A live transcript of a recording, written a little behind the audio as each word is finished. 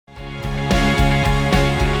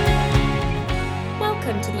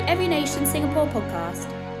Encore podcast.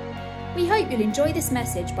 We hope you'll enjoy this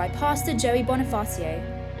message by Pastor Joey Bonifacio.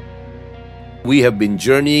 We have been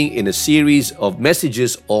journeying in a series of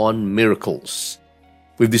messages on miracles.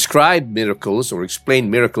 We've described miracles or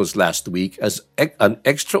explained miracles last week as an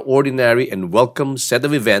extraordinary and welcome set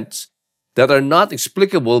of events that are not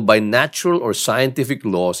explicable by natural or scientific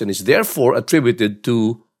laws and is therefore attributed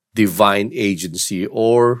to divine agency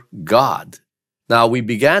or God. Now, we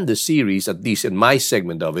began the series, at least in my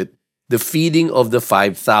segment of it, the feeding of the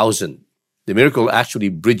 5,000. The miracle actually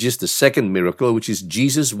bridges the second miracle, which is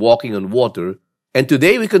Jesus walking on water. And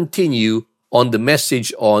today we continue on the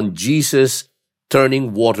message on Jesus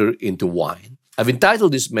turning water into wine. I've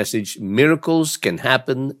entitled this message, Miracles Can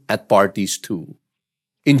Happen at Parties Too.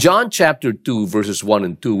 In John chapter 2, verses 1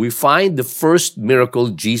 and 2, we find the first miracle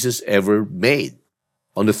Jesus ever made.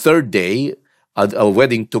 On the third day, a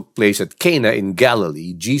wedding took place at Cana in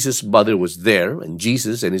Galilee. Jesus' mother was there, and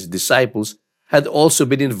Jesus and his disciples had also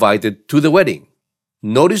been invited to the wedding.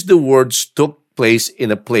 Notice the words took place in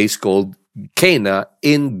a place called Cana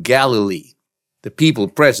in Galilee. The people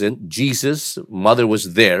present, Jesus' mother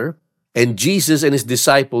was there, and Jesus and his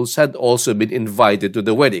disciples had also been invited to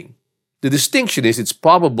the wedding. The distinction is it's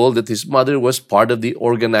probable that his mother was part of the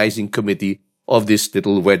organizing committee of this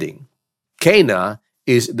little wedding. Cana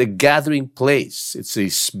is the gathering place. It's a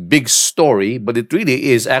big story, but it really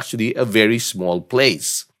is actually a very small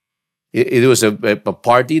place. It was a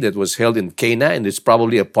party that was held in Cana, and it's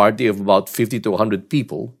probably a party of about 50 to 100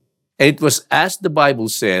 people. And it was, as the Bible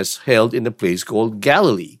says, held in a place called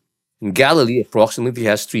Galilee. And Galilee approximately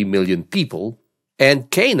has 3 million people, and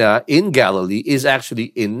Cana in Galilee is actually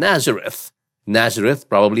in Nazareth. Nazareth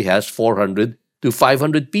probably has 400 to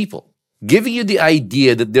 500 people, giving you the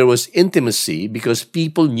idea that there was intimacy because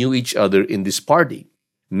people knew each other in this party.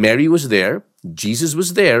 Mary was there, Jesus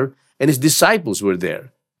was there, and his disciples were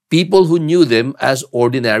there. People who knew them as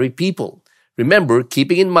ordinary people. Remember,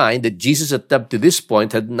 keeping in mind that Jesus up to this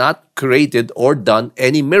point had not created or done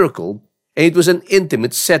any miracle, and it was an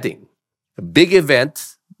intimate setting. A big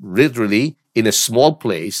event, literally, in a small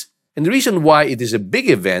place. And the reason why it is a big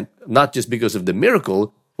event, not just because of the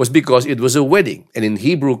miracle, was because it was a wedding. And in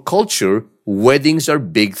Hebrew culture, weddings are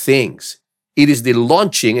big things. It is the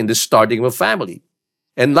launching and the starting of a family.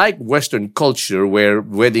 And like Western culture, where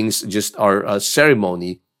weddings just are a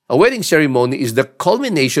ceremony, a wedding ceremony is the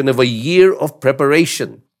culmination of a year of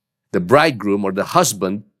preparation. The bridegroom or the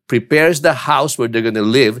husband prepares the house where they're going to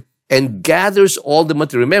live and gathers all the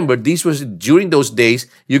material. Remember, during those days,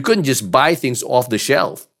 you couldn't just buy things off the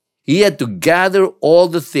shelf. He had to gather all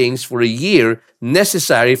the things for a year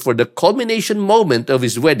necessary for the culmination moment of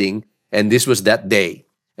his wedding, and this was that day.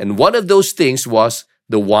 And one of those things was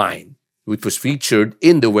the wine, which was featured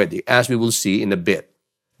in the wedding, as we will see in a bit.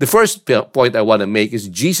 The first point I want to make is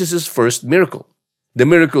Jesus' first miracle. The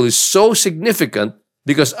miracle is so significant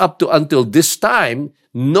because until this time,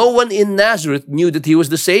 no one in Nazareth knew that he was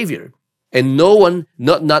the Savior. And no one,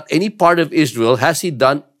 not any part of Israel, has he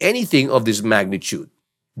done anything of this magnitude.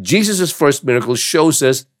 Jesus' first miracle shows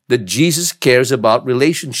us that Jesus cares about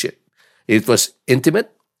relationship. It was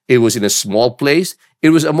intimate. It was in a small place. It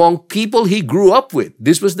was among people he grew up with.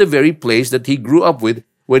 This was the very place that he grew up with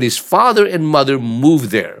when his father and mother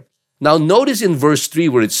moved there. Now notice in verse 3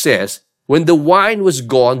 where it says, when the wine was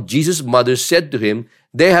gone, Jesus' mother said to him,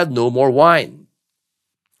 they had no more wine.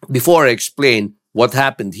 Before I explain what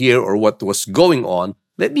happened here or what was going on,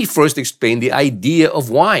 let me first explain the idea of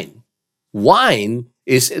wine. Wine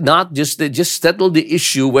is not just settle the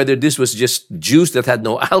issue whether this was just juice that had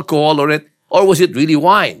no alcohol on it, or was it really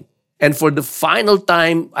wine. And for the final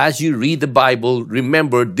time, as you read the Bible,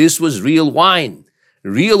 remember this was real wine.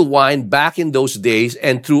 Real wine back in those days,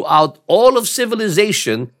 and throughout all of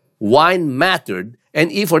civilization, wine mattered,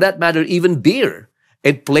 and for that matter, even beer.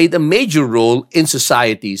 It played a major role in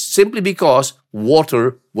society simply because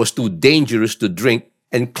water was too dangerous to drink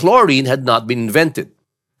and chlorine had not been invented.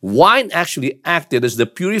 Wine actually acted as the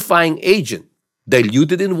purifying agent,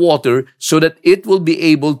 diluted in water so that it will be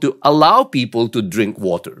able to allow people to drink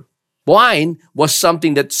water. Wine was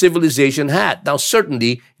something that civilization had. Now,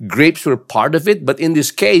 certainly, grapes were part of it, but in this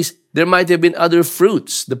case, there might have been other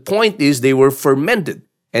fruits. The point is they were fermented,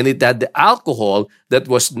 and it had the alcohol that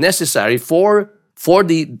was necessary for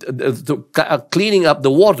the cleaning up the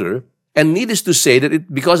water. And needless to say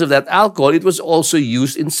that because of that alcohol, it was also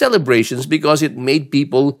used in celebrations because it made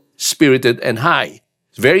people spirited and high.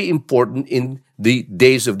 It's very important in the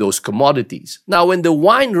days of those commodities. Now, when the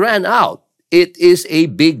wine ran out, it is a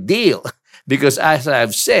big deal because, as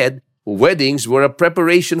I've said, weddings were a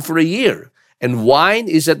preparation for a year. And wine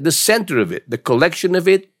is at the center of it. The collection of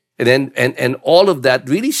it, And all of that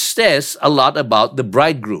really says a lot about the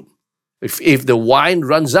bridegroom. If the wine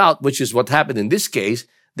runs out, which is what happened in this case,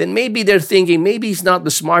 then maybe they're thinking, maybe he's not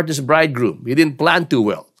the smartest bridegroom. He didn't plan too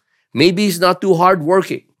well. Maybe he's not too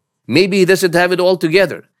hardworking. Maybe he doesn't have it all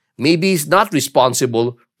together. Maybe he's not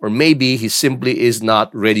responsible, or maybe he simply is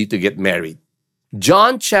not ready to get married.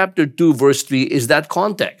 John chapter 2 verse 3 is that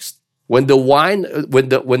context. When the wine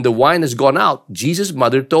has gone out, Jesus'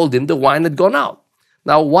 mother told him the wine had gone out.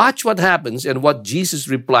 Now watch what happens and what Jesus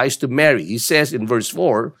replies to Mary. He says in verse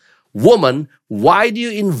 4, "Woman, why do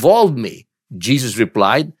you involve me?" Jesus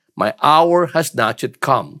replied, "My hour has not yet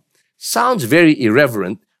come." Sounds very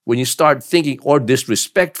irreverent when you start thinking, or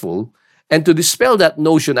disrespectful. And to dispel that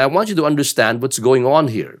notion, I want you to understand what's going on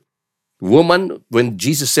here. Woman, when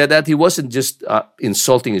Jesus said that, he wasn't just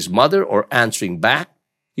insulting his mother or answering back.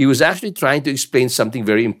 He was actually trying to explain something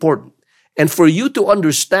very important. And for you to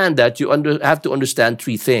understand that, you have to understand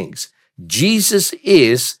three things. Jesus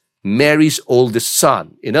is Mary's oldest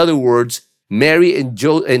son. In other words, Mary and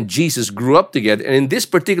Jesus grew up together. And in this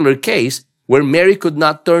particular case, where Mary could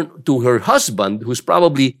not turn to her husband, who's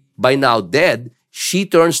probably by now dead, she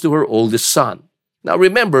turns to her oldest son. Now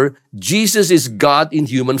remember, Jesus is God in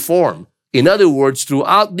human form. In other words,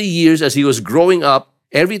 throughout the years as he was growing up,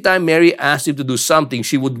 every time Mary asked him to do something,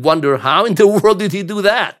 she would wonder, how in the world did he do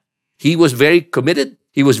that? He was very committed.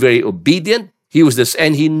 He was very obedient.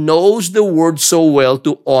 And he knows the word so well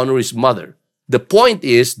to honor his mother. The point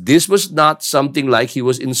is, this was not something like he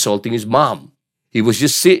was insulting his mom. He was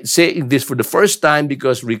just saying this for the first time,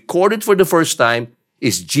 because recorded for the first time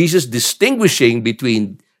is Jesus distinguishing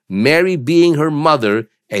between Mary being her mother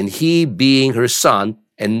and he being her son,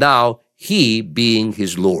 and now he being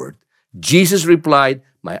his Lord. Jesus replied,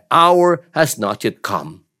 "My hour has not yet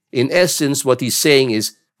come." In essence, what he's saying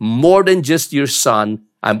is, more than just your son,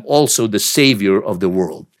 I'm also the Savior of the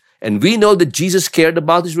world. And we know that Jesus cared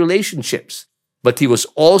about his relationships, but he was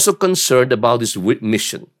also concerned about his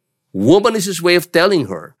mission. Woman is his way of telling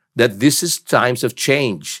her that this is times of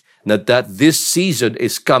change, that this season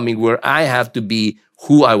is coming where I have to be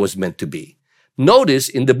who I was meant to be. Notice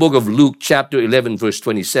in the book of Luke, chapter 11, verse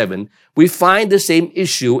 27, we find the same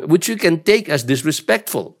issue, which you can take as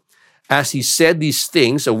disrespectful. As he said these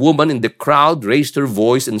things, a woman in the crowd raised her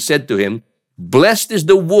voice and said to him, "Blessed is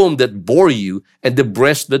the womb that bore you and the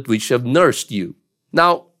breast that which have nursed you."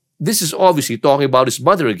 Now, this is obviously talking about his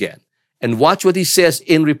mother again. And watch what he says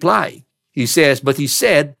in reply. He says, "But he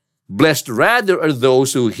said, blessed rather are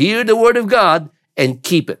those who hear the word of God and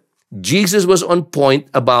keep it." Jesus was on point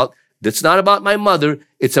about, that's not about my mother,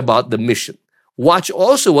 it's about the mission. Watch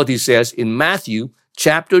also what he says in Matthew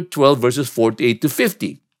chapter 12, verses 48 to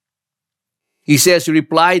 50. He says, he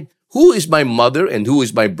replied, "Who is my mother and who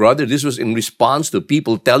is my brother?" This was in response to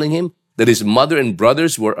people telling him that his mother and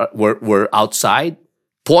brothers were outside.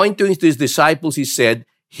 Pointing to his disciples, he said,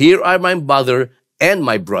 "Here are my mother and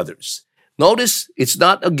my brothers." Notice, it's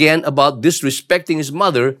not again about disrespecting his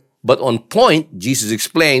mother, but on point, Jesus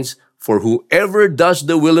explains, "For whoever does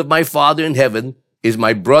the will of my Father in heaven is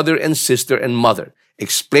my brother and sister and mother,"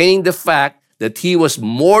 explaining the fact that he was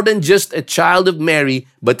more than just a child of Mary,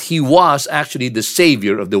 but he was actually the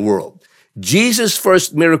Savior of the world. Jesus'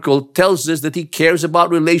 first miracle tells us that he cares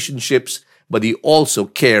about relationships, but he also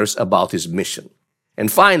cares about his mission.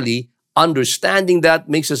 And finally, understanding that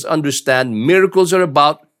makes us understand miracles are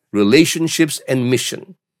about relationships and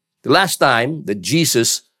mission. The last time that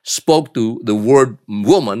Jesus spoke to the word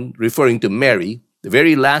woman, referring to Mary, the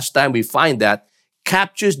very last time we find that,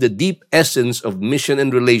 captures the deep essence of mission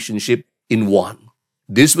and relationship in one.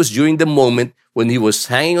 This was during the moment when he was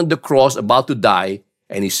hanging on the cross about to die,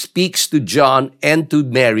 and he speaks to John and to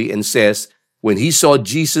Mary and says, when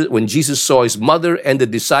Jesus saw his mother and the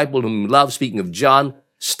disciple whom he loved, speaking of John,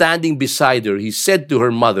 standing beside her, he said to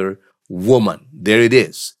her mother, "Woman," there it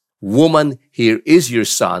is, "Woman, here is your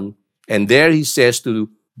son." And there he says to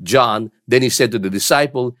John, then he said to the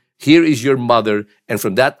disciple, "Here is your mother." And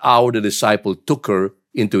from that hour, the disciple took her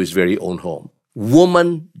into his very own home.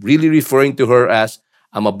 Woman, really referring to her as,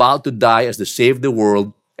 I'm about to die as the Savior of the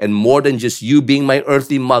world, and more than just you being my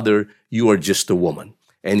earthly mother, you are just a woman.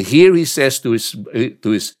 And here he says to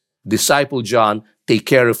his disciple John, take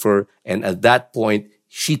care of her. And at that point,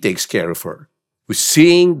 she takes care of her. We're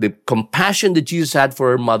seeing the compassion that Jesus had for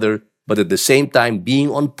her mother, but at the same time being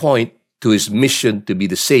on point to his mission to be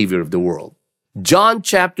the Savior of the world. John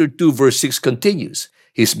chapter 2, verse 6 continues.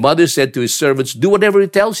 His mother said to his servants, "Do whatever he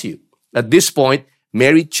tells you." At this point,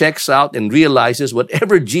 Mary checks out and realizes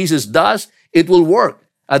whatever Jesus does, it will work.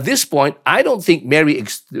 At this point, I don't think Mary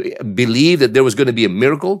believed that there was going to be a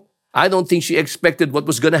miracle. I don't think she expected what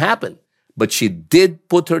was going to happen. but she did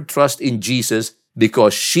put her trust in Jesus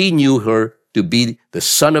because she knew her to be the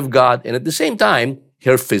Son of God and at the same time,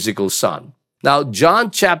 her physical son. Now,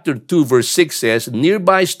 John chapter 2 verse 6 says,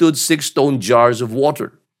 nearby stood 6 stone jars of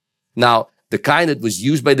water. Now, the kind that was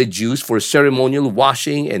used by the Jews for ceremonial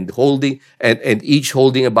washing and holding, and each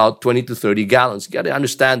holding about 20 to 30 gallons. You got to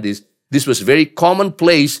understand this. This was very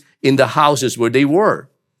commonplace in the houses where they were.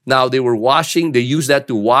 Now, they were washing. They use that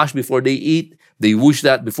to wash before they eat. They use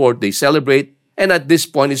that before they celebrate. And at this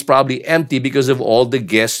point, it's probably empty because of all the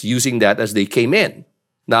guests using that as they came in.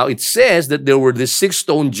 Now, it says that there were these 6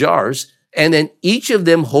 stone jars, and then each of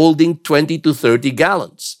them holding 20 to 30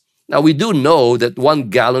 gallons. Now, we do know that 1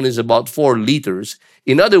 gallon is about 4 liters.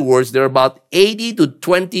 In other words, there are about 80 to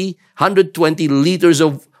 120 liters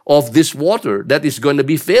of this water that is going to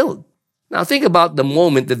be filled. Now, think about the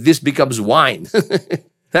moment that this becomes wine.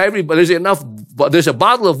 There's a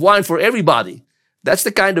bottle of wine for everybody. That's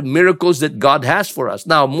the kind of miracles that God has for us.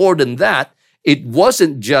 Now, more than that, it was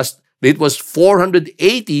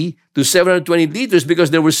 480 to 720 liters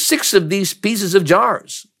because there were 6 of these pieces of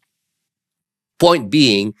jars. Point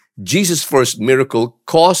being, Jesus' first miracle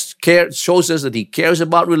shows us that he cares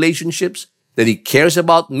about relationships, that he cares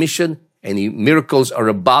about mission, and miracles are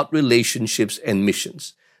about relationships and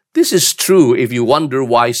missions. This is true if you wonder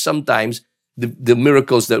why sometimes the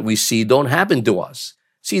miracles that we see don't happen to us.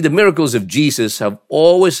 See, the miracles of Jesus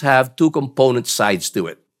always have 2 component sides to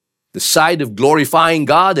it. The side of glorifying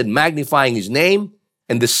God and magnifying his name,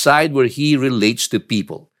 and the side where he relates to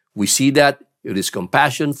people. We see that in his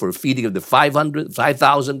compassion for feeding of the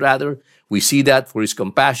 5,000. We see that for his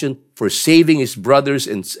compassion for saving his brothers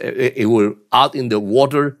who were out in the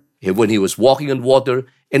water when he was walking on water.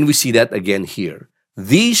 And we see that again here.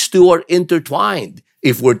 These 2 are intertwined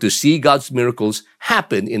if we're to see God's miracles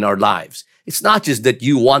happen in our lives. It's not just that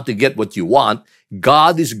you want to get what you want.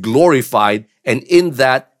 God is glorified, and in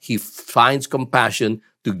that, he finds compassion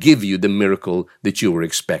to give you the miracle that you were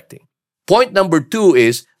expecting. Point number 2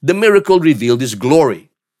 is the miracle revealed his glory.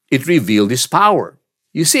 It revealed his power.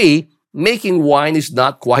 You see, making wine is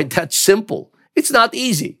not quite that simple. It's not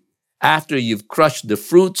easy. After you've crushed the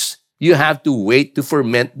fruits, you have to wait to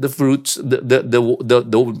ferment the fruits,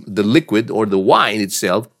 the liquid or the wine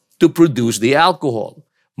itself to produce the alcohol.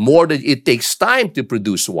 It takes time to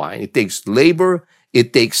produce wine. It takes labor.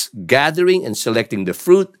 It takes gathering and selecting the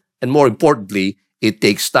fruit. And more importantly, it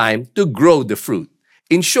takes time to grow the fruit.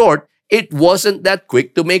 In short, it wasn't that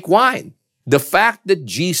quick to make wine. The fact that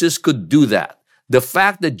Jesus could do that, the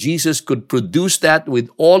fact that Jesus could produce that with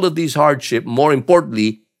all of these hardship, more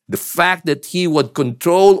importantly, the fact that he would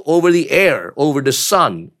control over the air, over the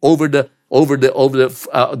sun, over the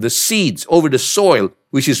seeds, over the soil,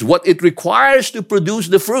 which is what it requires to produce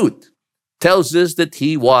the fruit, tells us that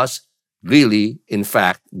he was really, in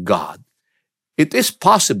fact, God. It is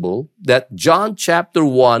possible that John chapter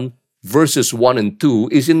 1, verses 1 and 2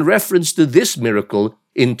 is in reference to this miracle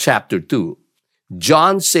in chapter 2.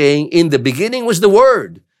 John saying, in the beginning was the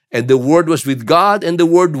Word, and the Word was with God, and the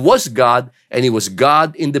Word was God, and he was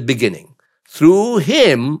God in the beginning. Through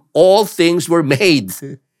him, all things were made.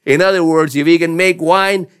 In other words, if he can make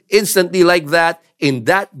wine instantly like that, in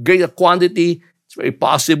that great a quantity, it's very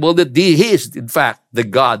possible that he is, in fact, the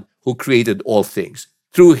God who created all things.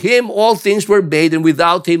 Through him, all things were made, and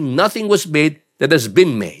without him, nothing was made that has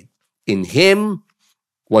been made. In him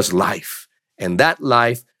was life, and that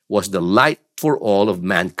life was the light for all of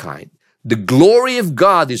mankind. The glory of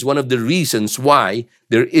God is one of the reasons why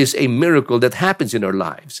there is a miracle that happens in our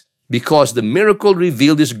lives. Because the miracle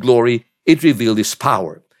revealed his glory, it revealed his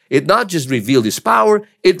power. It not just revealed his power,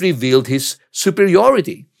 it revealed his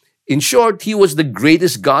superiority. In short, he was the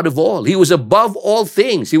greatest God of all. He was above all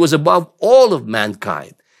things. He was above all of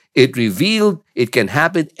mankind. It revealed it can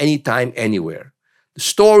happen anytime, anywhere. The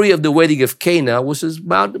story of the wedding of Cana was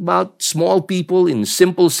about small people in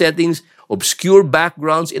simple settings, obscure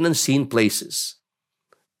backgrounds in unseen places.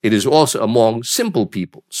 It is also among simple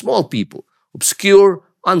people, small people, obscure,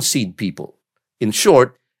 unseen people. In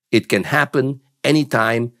short, it can happen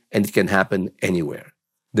anytime and it can happen anywhere.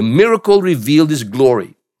 The miracle revealed his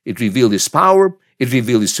glory. It revealed his power. It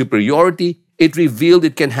revealed his superiority. It revealed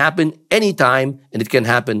it can happen anytime and it can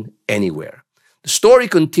happen anywhere. The story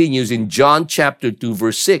continues in John chapter 2,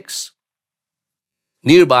 verse 6.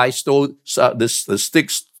 Nearby, the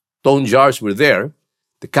 6 stone jars were there,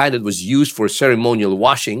 the kind that was used for ceremonial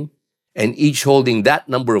washing, and each holding that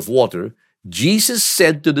number of water. Jesus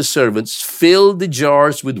said to the servants, fill the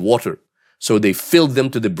jars with water. So they filled them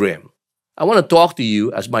to the brim. I want to talk to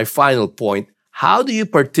you as my final point. How do you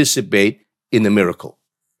participate in a miracle?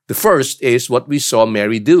 The first is what we saw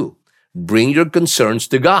Mary do. Bring your concerns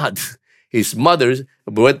to God. his mother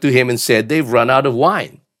went to him and said, "They've run out of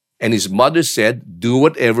wine." And his mother said, "Do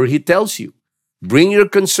whatever he tells you. Bring your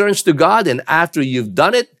concerns to God, and after you've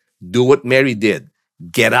done it, do what Mary did.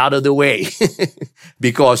 Get out of the way."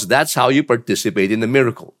 Because that's how you participate in the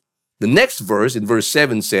miracle. The next verse, in verse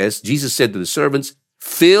 7, says, Jesus said to the servants,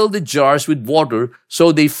 "Fill the jars with water,"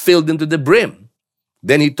 so they filled them to the brim.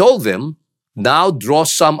 Then he told them, "Now draw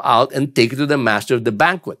some out and take it to the master of the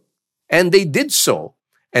banquet." And they did so.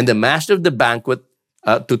 And the master of the banquet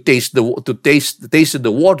tasted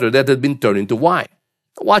the water that had been turned into wine.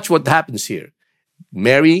 Watch what happens here.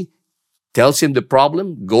 Mary tells him the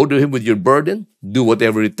problem. Go to him with your burden. Do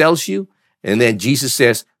whatever he tells you. And then Jesus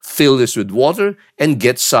says, "Fill this with water and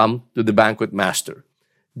get some to the banquet master."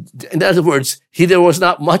 In other words, there was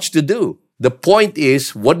not much to do. The point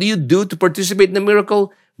is, what do you do to participate in the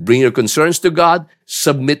miracle? Bring your concerns to God.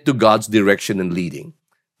 Submit to God's direction and leading.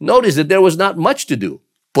 Notice that there was not much to do.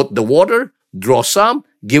 Put the water, draw some,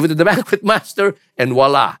 give it to the banquet master, and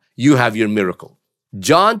voila, you have your miracle.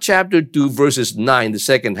 John chapter 2, verses 9, the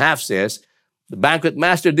second half says, the banquet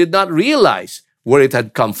master did not realize where it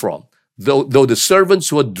had come from. Though the servants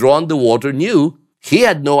who had drawn the water knew, he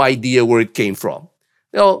had no idea where it came from.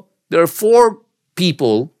 Now, there are 4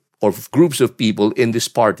 people or groups of people in this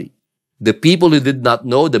party. The people who did not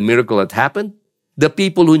know the miracle had happened, the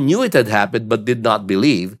people who knew it had happened but did not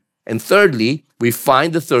believe, and thirdly, we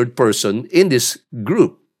find the third person in this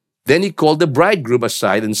group. Then he called the bridegroom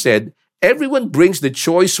aside and said, "Everyone brings the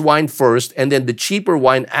choice wine first and then the cheaper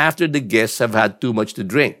wine after the guests have had too much to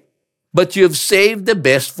drink. But you have saved the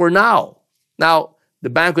best for now." Now, the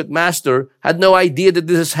banquet master had no idea that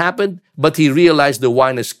this has happened, but he realized the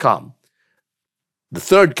wine has come. The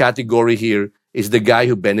third category here is the guy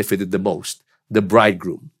who benefited the most, the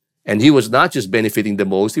bridegroom. And he was not just benefiting the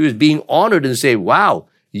most, he was being honored and saying, "Wow,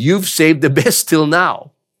 you've saved the best till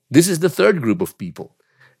now." This is the third group of people.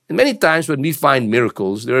 And many times when we find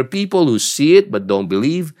miracles, there are people who see it but don't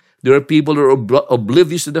believe. There are people who are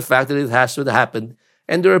oblivious to the fact that it has to happen.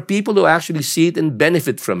 And there are people who actually see it and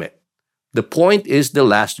benefit from it. The point is the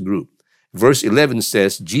last group. Verse 11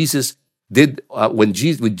 says, what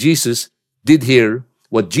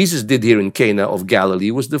Jesus did here in Cana of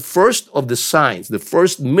Galilee was the first of the signs, the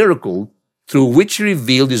first miracle through which he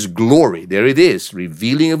revealed his glory. There it is,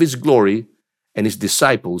 revealing of his glory, and his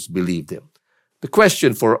disciples believed him. The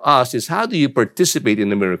question for us is, how do you participate in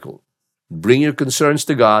the miracle? Bring your concerns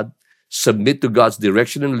to God, submit to God's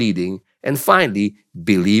direction and leading, and finally,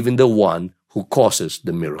 believe in the one who causes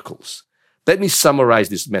the miracles. Let me summarize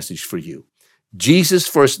this message for you. Jesus'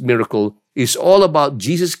 first miracle is all about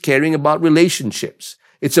Jesus caring about relationships.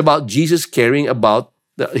 It's about Jesus caring about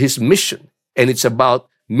his mission. And it's about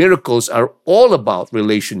miracles are all about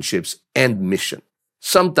relationships and mission.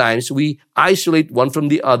 Sometimes we isolate one from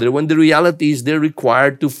the other when the reality is they're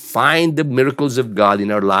required to find the miracles of God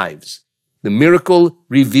in our lives. The miracle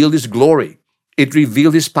revealed his glory. It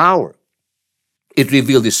revealed his power. It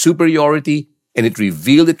revealed his superiority, and it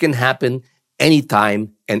revealed it can happen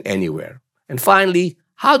anytime and anywhere. And finally,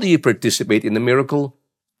 how do you participate in the miracle?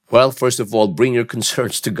 Well, first of all, bring your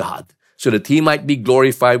concerns to God so that he might be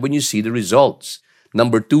glorified when you see the results.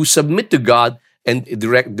 Number 2, submit to God and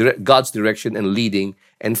direct God's direction and leading.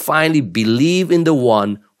 And finally, believe in the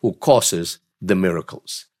one who causes the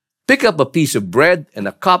miracles. Pick up a piece of bread and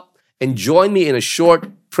a cup and join me in a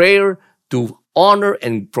short prayer to honor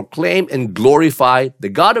and proclaim and glorify the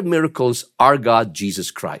God of miracles, our God,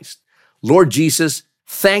 Jesus Christ. Lord Jesus,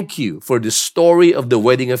 thank you for the story of the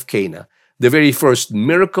wedding of Cana, the very first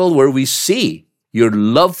miracle where we see your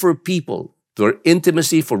love for people, your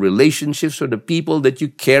intimacy for relationships for the people that you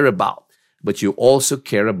care about, but you also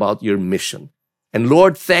care about your mission. And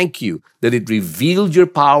Lord, thank you that it revealed your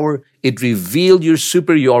power, it revealed your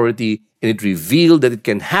superiority, and it revealed that it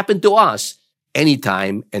can happen to us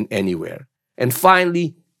anytime and anywhere. And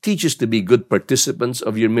finally, teach us to be good participants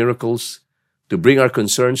of your miracles, to bring our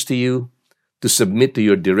concerns to you, to submit to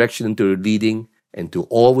your direction and to your leading, and to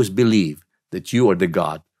always believe that you are the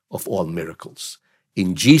God of all miracles.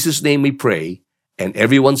 In Jesus' name we pray, and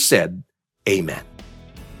everyone said, Amen.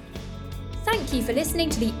 Thank you for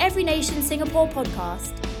listening to the Every Nation Singapore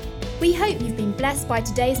podcast. We hope you've been blessed by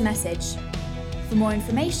today's message. For more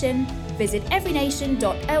information, visit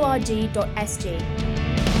everynation.org.sg.